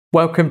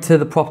Welcome to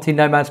the Property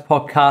Nomads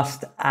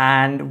podcast,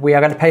 and we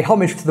are going to pay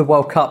homage to the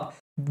World Cup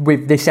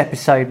with this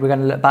episode. We're going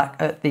to look back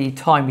at the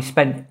time we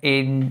spent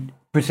in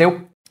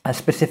Brazil,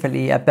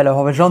 specifically at Belo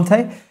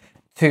Horizonte,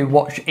 to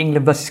watch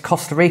England versus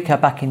Costa Rica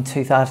back in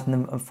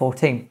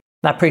 2014.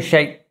 I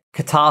appreciate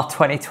Qatar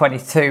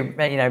 2022,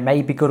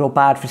 may be good or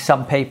bad for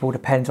some people,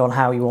 depends on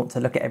how you want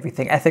to look at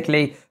everything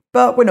ethically,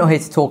 but we're not here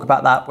to talk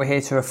about that. We're here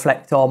to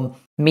reflect on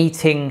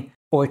meeting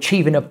or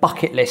achieving a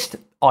bucket list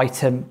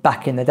item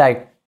back in the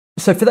day.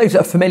 So for those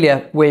that are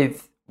familiar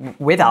with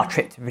our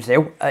trip to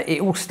Brazil,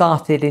 it all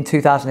started in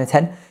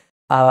 2010.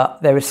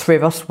 There was three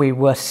of us. We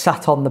were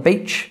sat on the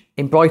beach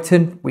in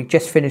Brighton. We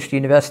just finished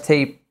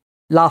university,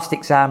 last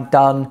exam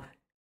done,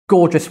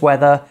 gorgeous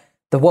weather.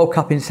 The World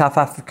Cup in South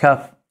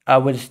Africa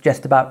was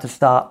just about to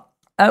start.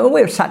 We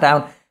were sat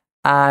down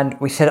and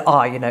we said,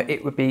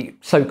 it would be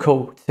so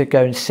cool to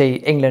go and see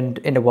England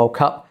in the World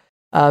Cup.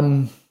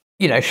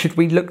 Should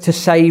we look to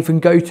save and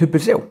go to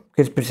Brazil?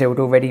 Because Brazil had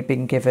already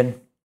been given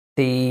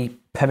the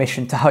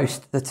permission to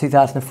host the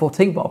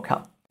 2014 World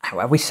Cup.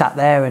 Well, we sat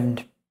there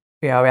and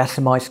we had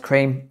some ice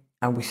cream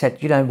and we said,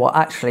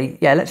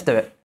 let's do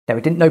it.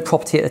 We didn't know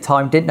property at the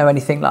time, didn't know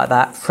anything like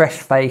that,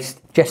 fresh-faced,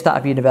 just out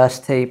of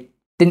university,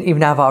 didn't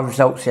even have our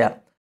results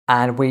yet.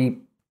 And we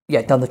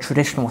done the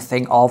traditional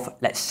thing of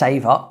let's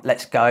save up,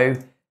 let's go,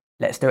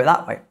 let's do it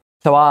that way.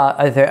 So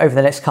over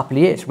the next couple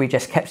of years, we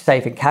just kept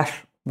saving cash.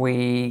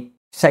 We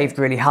saved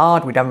really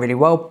hard, we done really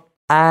well.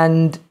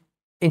 And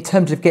in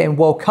terms of getting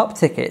World Cup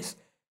tickets,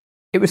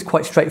 it was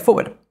quite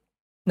straightforward.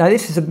 Now,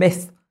 this is a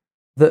myth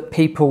that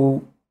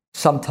people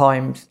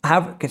sometimes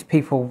have because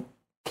people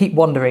keep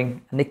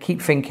wondering and they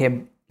keep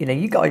thinking,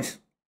 you guys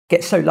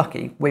get so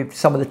lucky with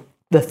some of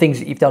the things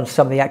that you've done,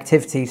 some of the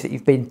activities that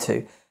you've been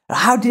to.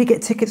 How did you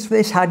get tickets for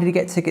this? How did you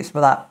get tickets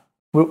for that?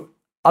 Well,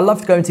 I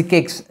loved going to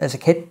gigs as a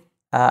kid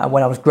and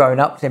when I was growing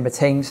up in my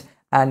teens,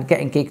 and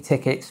getting gig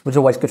tickets was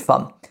always good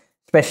fun.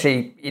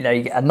 Especially, you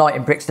get a night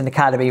in Brixton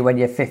Academy when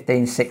you're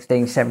 15,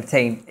 16,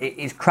 17. It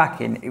is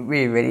cracking. It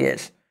really, really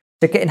is.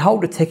 So getting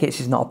hold of tickets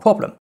is not a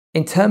problem.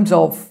 In terms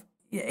of,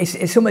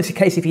 it's almost a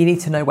case if you need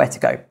to know where to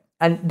go.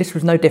 And this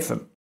was no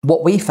different.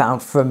 What we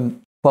found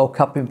from World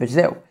Cup in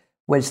Brazil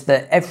was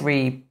that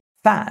every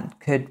fan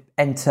could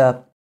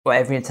enter, or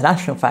every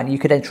international fan, you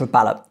could enter a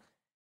ballot.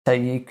 So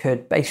you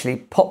could basically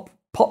pop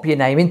your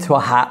name into a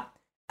hat.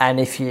 And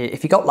if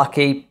you got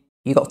lucky,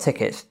 you got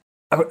tickets.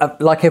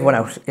 Like everyone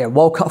else,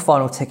 World Cup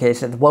final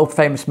tickets at the world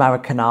famous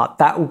Maracanã,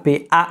 that would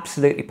be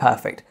absolutely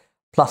perfect.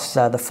 Plus,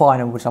 the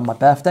final was on my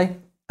birthday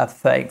of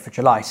 13th of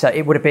July. So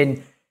it would have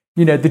been,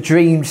 the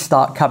dreams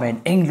start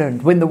coming.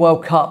 England win the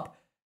World Cup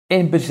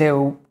in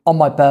Brazil on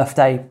my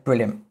birthday.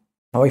 Brilliant.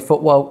 And we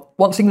thought, well,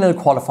 once England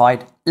are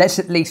qualified, let's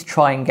at least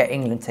try and get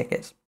England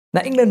tickets.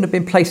 Now, England have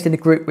been placed in a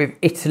group with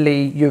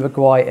Italy,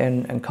 Uruguay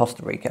and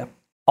Costa Rica.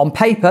 On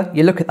paper,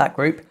 you look at that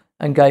group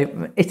and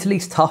go,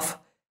 Italy's tough.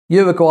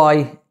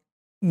 Uruguay,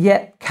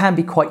 can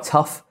be quite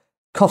tough.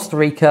 Costa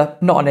Rica,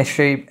 not an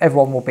issue.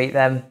 Everyone will beat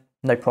them,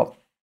 no problem.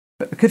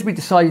 But because we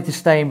decided to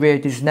stay in Rio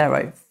de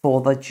Janeiro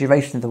for the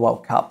duration of the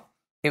World Cup,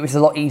 it was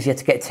a lot easier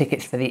to get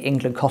tickets for the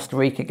England-Costa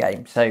Rica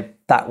game. So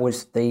that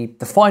was the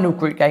final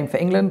group game for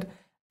England,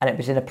 and it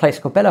was in a place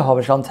called Belo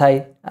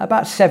Horizonte,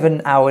 about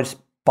 7 hours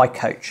by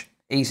coach.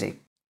 Easy.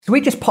 So we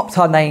just popped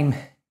our name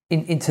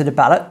into the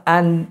ballot,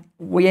 and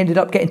we ended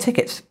up getting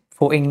tickets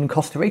for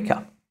England-Costa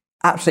Rica.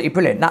 Absolutely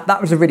brilliant.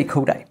 That was a really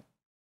cool day.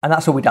 And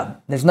that's all we've done.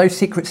 There's no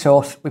secret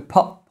sauce. We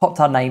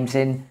popped our names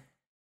in,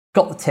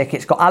 got the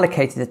tickets, got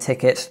allocated the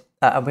tickets,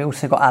 and we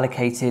also got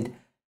allocated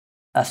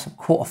some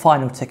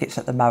quarter-final tickets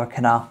at the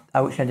Maracanã,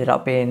 which ended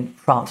up being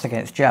France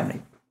against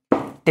Germany.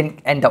 Didn't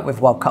end up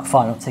with World Cup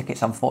final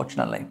tickets,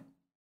 unfortunately.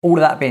 All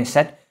of that being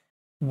said,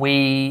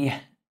 we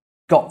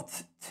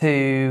got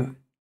to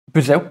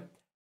Brazil,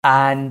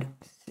 and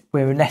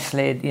we were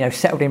nestled,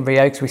 settled in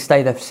Rio because we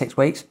stayed there for 6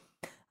 weeks.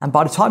 And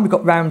by the time we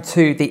got round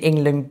to the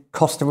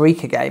England-Costa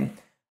Rica game,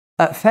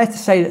 fair to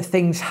say that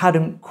things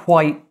hadn't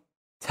quite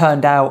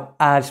turned out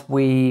as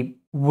we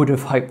would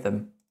have hoped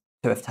them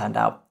to have turned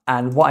out.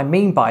 And what I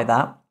mean by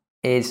that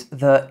is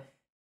that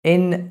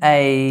in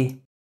a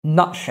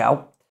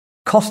nutshell,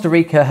 Costa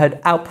Rica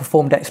had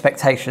outperformed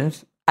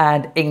expectations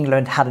and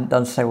England hadn't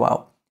done so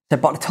well. So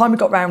by the time we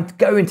got round to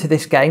go into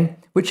this game,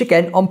 which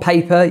again, on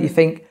paper, you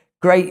think,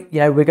 great,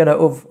 we're going to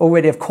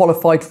already have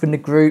qualified from the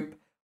group,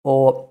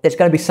 or there's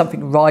going to be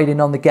something riding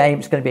on the game.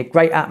 It's going to be a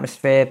great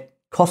atmosphere.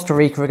 Costa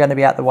Rica are going to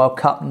be at the World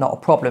Cup, not a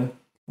problem.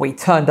 We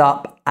turned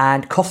up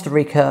and Costa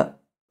Rica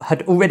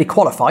had already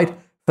qualified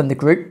from the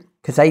group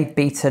because they'd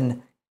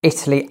beaten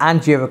Italy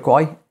and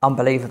Uruguay,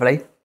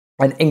 unbelievably.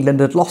 And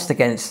England had lost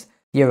against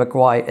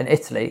Uruguay and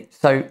Italy.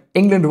 So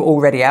England were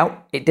already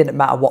out. It didn't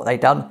matter what they'd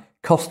done.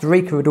 Costa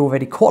Rica had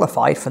already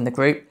qualified from the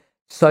group.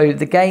 So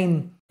the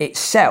game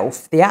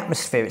itself, the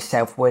atmosphere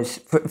itself was,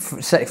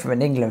 certainly from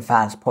an England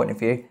fan's point of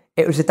view,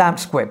 it was a damp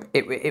squib.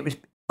 It was.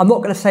 I'm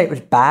not going to say it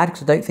was bad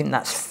because I don't think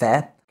that's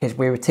fair because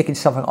we were ticking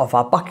something off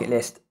our bucket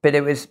list, but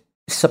it was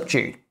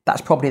subdued.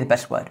 That's probably the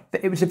best word.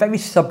 But it was a very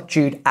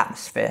subdued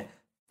atmosphere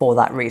for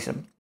that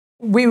reason.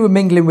 we were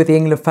mingling with the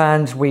England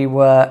fans. We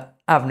were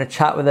having a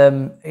chat with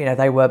them.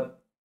 They were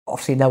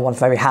obviously, no one's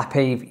very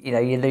happy.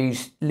 You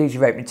lose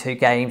your opening 2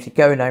 games. You're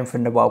going home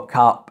from the World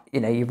Cup.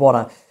 You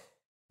want to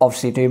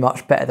obviously do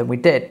much better than we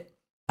did.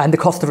 And the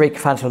Costa Rica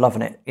fans were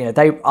loving it.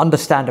 They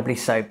understandably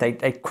so.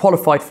 They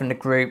qualified from the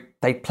group.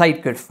 They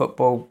played good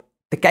football.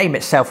 The game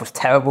itself was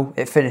terrible.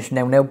 It finished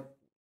 0-0.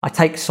 I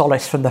take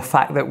solace from the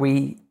fact that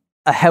we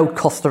held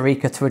Costa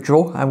Rica to a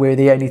draw, and we were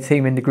the only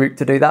team in the group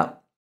to do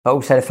that. But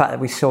also the fact that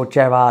we saw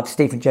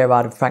Steven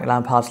Gerrard and Frank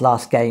Lampard's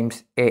last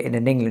games in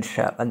an England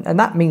shirt. And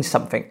that means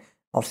something.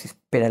 Obviously,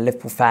 being a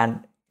Liverpool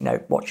fan,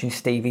 watching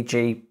Stevie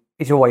G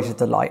is always a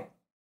delight.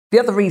 The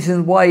other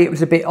reason why it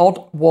was a bit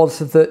odd was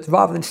that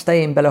rather than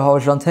stay in Belo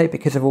Horizonte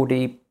because of all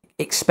the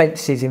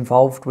expenses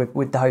involved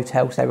with the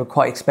hotels, they were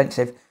quite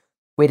expensive,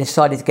 we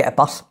decided to get a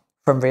bus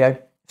from Rio.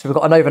 So we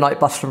got an overnight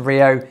bus from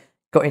Rio,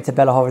 got into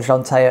Belo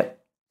Horizonte at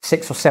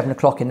 6 or 7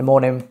 o'clock in the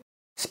morning,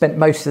 spent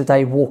most of the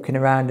day walking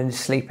around and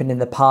sleeping in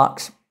the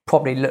parks.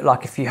 Probably looked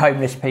like a few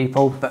homeless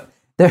people, but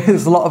there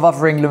was a lot of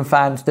other England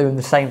fans doing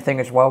the same thing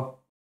as well.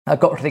 I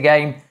got to the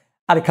game,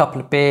 had a couple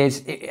of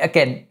beers.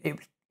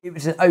 It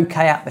was an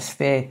okay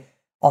atmosphere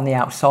on the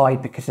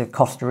outside because of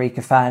Costa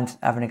Rica fans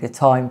having a good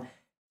time.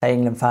 The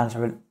England fans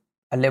were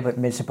a little bit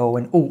miserable,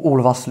 and all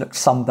of us looked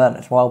sunburnt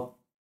as well.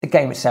 The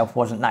game itself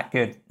wasn't that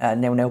good,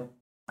 0-0.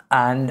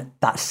 And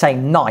that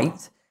same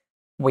night,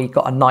 we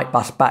got a night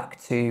bus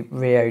back to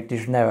Rio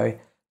de Janeiro.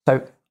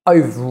 So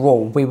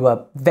overall, we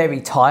were very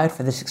tired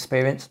for this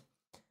experience.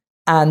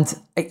 And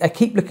I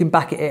keep looking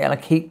back at it, and I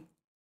keep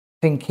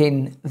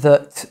thinking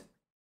that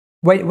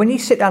when you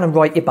sit down and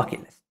write your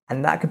bucket list,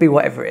 and that could be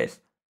whatever it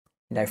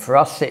is, for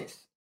us it's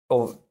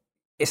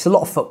a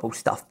lot of football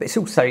stuff, but it's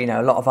also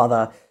a lot of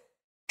other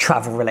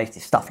travel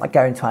related stuff, like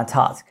going to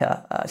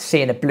Antarctica,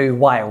 seeing a blue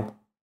whale,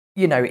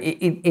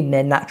 in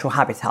their natural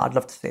habitat. I'd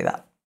love to see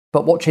that.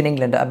 But watching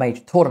England at a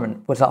major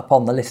tournament was up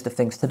on the list of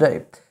things to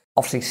do.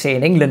 Obviously,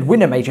 seeing England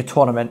win a major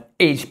tournament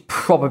is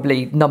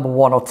probably number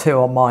 1 or 2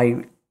 on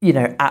my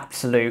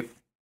absolute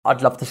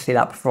I'd love to see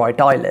that before I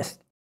die list.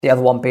 The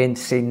other one being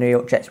to see New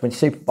York Jets win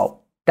Super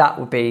Bowl. That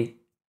would be,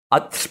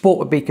 sport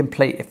would be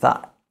complete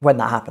when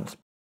that happens.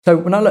 So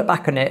when I look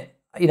back on it,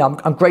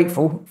 I'm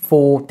grateful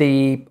for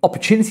the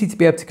opportunity to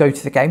be able to go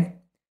to the game,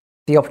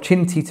 the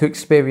opportunity to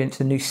experience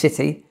a new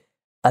city,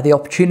 the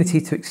opportunity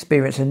to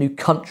experience a new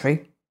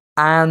country,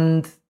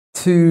 and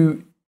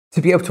to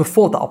be able to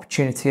afford that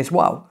opportunity as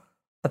well.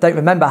 I don't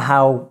remember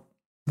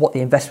what the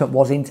investment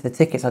was into the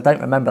tickets. I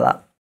don't remember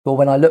that. But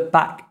when I look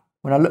back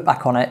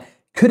on it,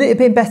 could it have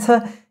been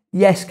better?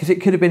 Yes, because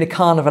it could have been a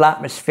carnival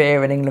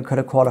atmosphere and England could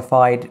have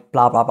qualified,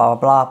 blah, blah, blah, blah,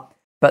 blah.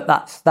 But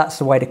that's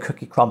the way the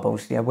cookie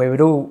crumbles. We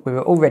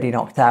were already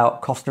knocked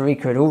out. Costa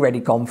Rica had already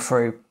gone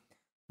through.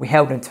 We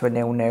held them to a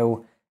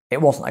 0-0.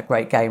 It wasn't a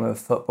great game of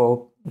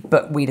football,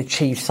 but we'd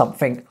achieved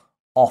something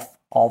off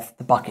of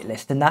the bucket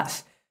list. And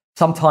that's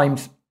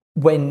sometimes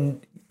when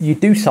you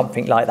do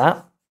something like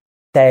that,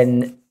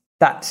 then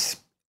that's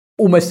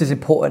almost as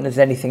important as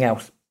anything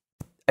else.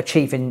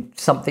 Achieving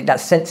something, that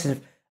sense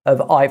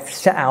of I've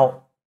set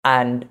out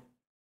and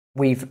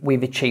we've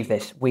achieved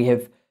this. We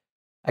have,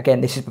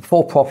 again, this is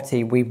before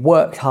property. We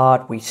worked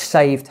hard, we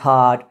saved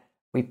hard,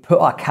 we put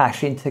our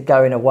cash into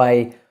going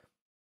away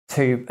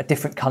to a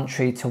different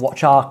country to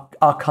watch our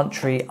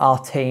country, our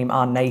team,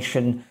 our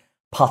nation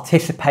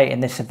participate in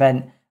this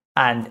event.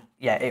 And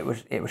yeah, it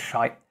was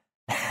shite.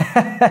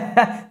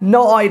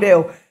 Not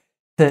ideal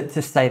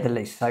to say the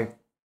least. So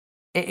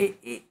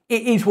it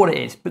is what it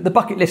is. But the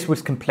bucket list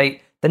was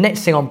complete. The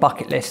next thing on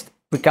bucket list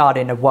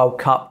regarding a World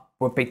Cup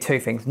would be 2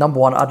 things. Number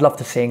 1, I'd love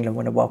to see England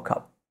win a World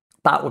Cup.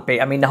 That would be,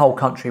 the whole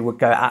country would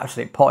go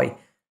absolute potty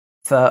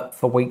for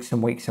weeks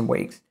and weeks and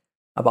weeks.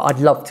 But I'd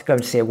love to go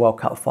and see a World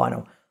Cup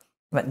final.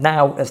 But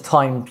now, as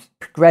time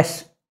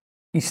progress,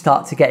 you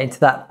start to get into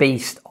that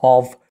beast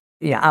of,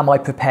 am I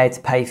prepared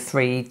to pay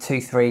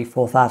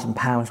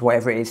 £4,000,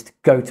 whatever it is, to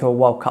go to a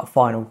World Cup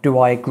final? Do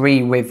I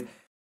agree with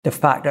the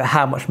fact that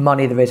how much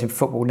money there is in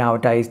football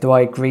nowadays? Do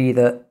I agree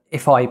that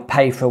if I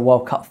pay for a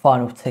World Cup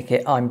final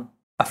ticket, I'm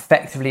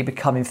effectively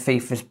becoming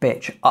FIFA's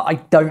bitch? I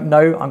don't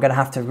know. I'm going to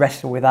have to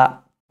wrestle with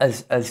that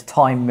as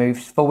time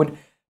moves forward.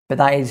 But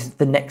that is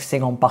the next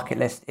thing on bucket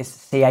list, is to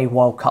see a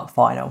World Cup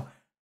final.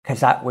 Because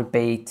that would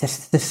be, to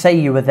say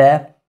you were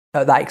there,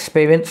 that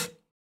experience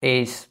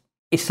is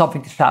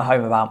something to shout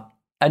home about.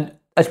 And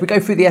as we go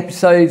through the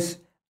episodes,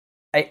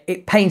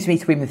 it pains me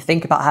to even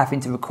think about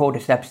having to record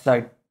this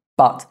episode,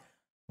 but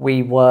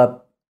we were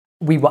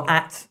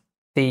at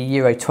the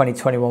Euro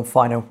 2021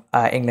 final,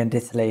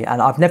 England-Italy,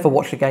 and I've never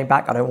watched the game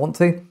back. I don't want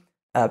to.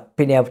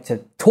 Being able to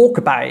talk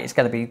about it is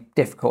going to be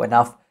difficult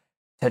enough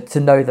to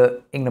know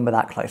that England were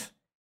that close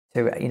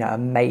to a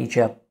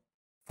major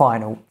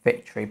final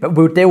victory. But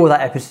we'll deal with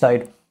that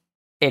episode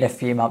in a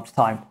few months'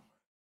 time.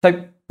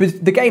 So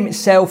the game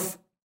itself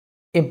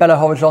in Belo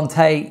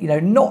Horizonte,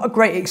 not a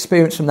great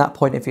experience from that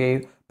point of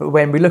view. But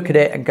when we look at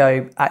it and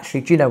go,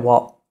 actually, do you know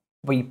what?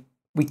 We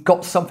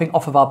got something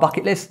off of our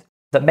bucket list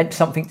that meant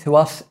something to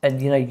us.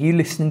 And, you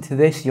listening to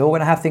this, you're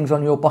going to have things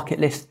on your bucket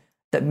list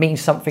that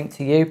means something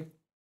to you.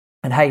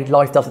 And hey,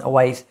 life doesn't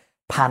always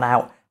pan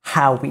out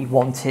how we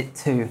want it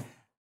to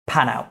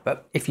pan out.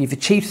 But if you've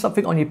achieved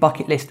something on your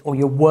bucket list, or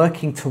you're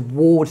working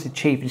towards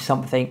achieving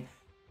something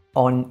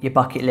on your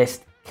bucket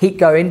list, keep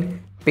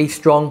going, be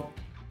strong.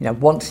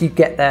 Once you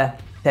get there,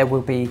 there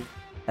will be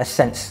a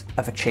sense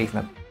of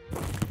achievement.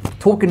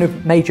 Talking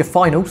of major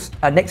finals,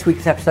 next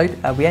week's episode,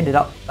 we ended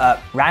up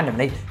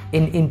randomly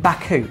in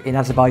Baku in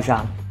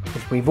Azerbaijan,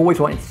 because we've always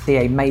wanted to see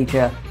a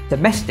major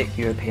domestic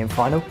European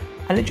final,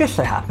 and it just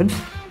so happens,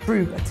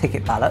 through a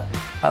ticket ballot,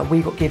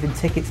 we got given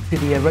tickets to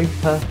the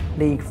Europa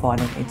League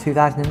final in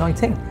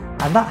 2019,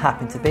 and that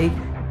happened to be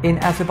in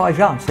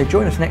Azerbaijan. So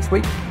join us next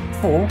week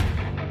for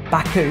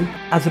Baku,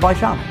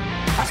 Azerbaijan.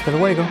 Hasta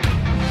luego.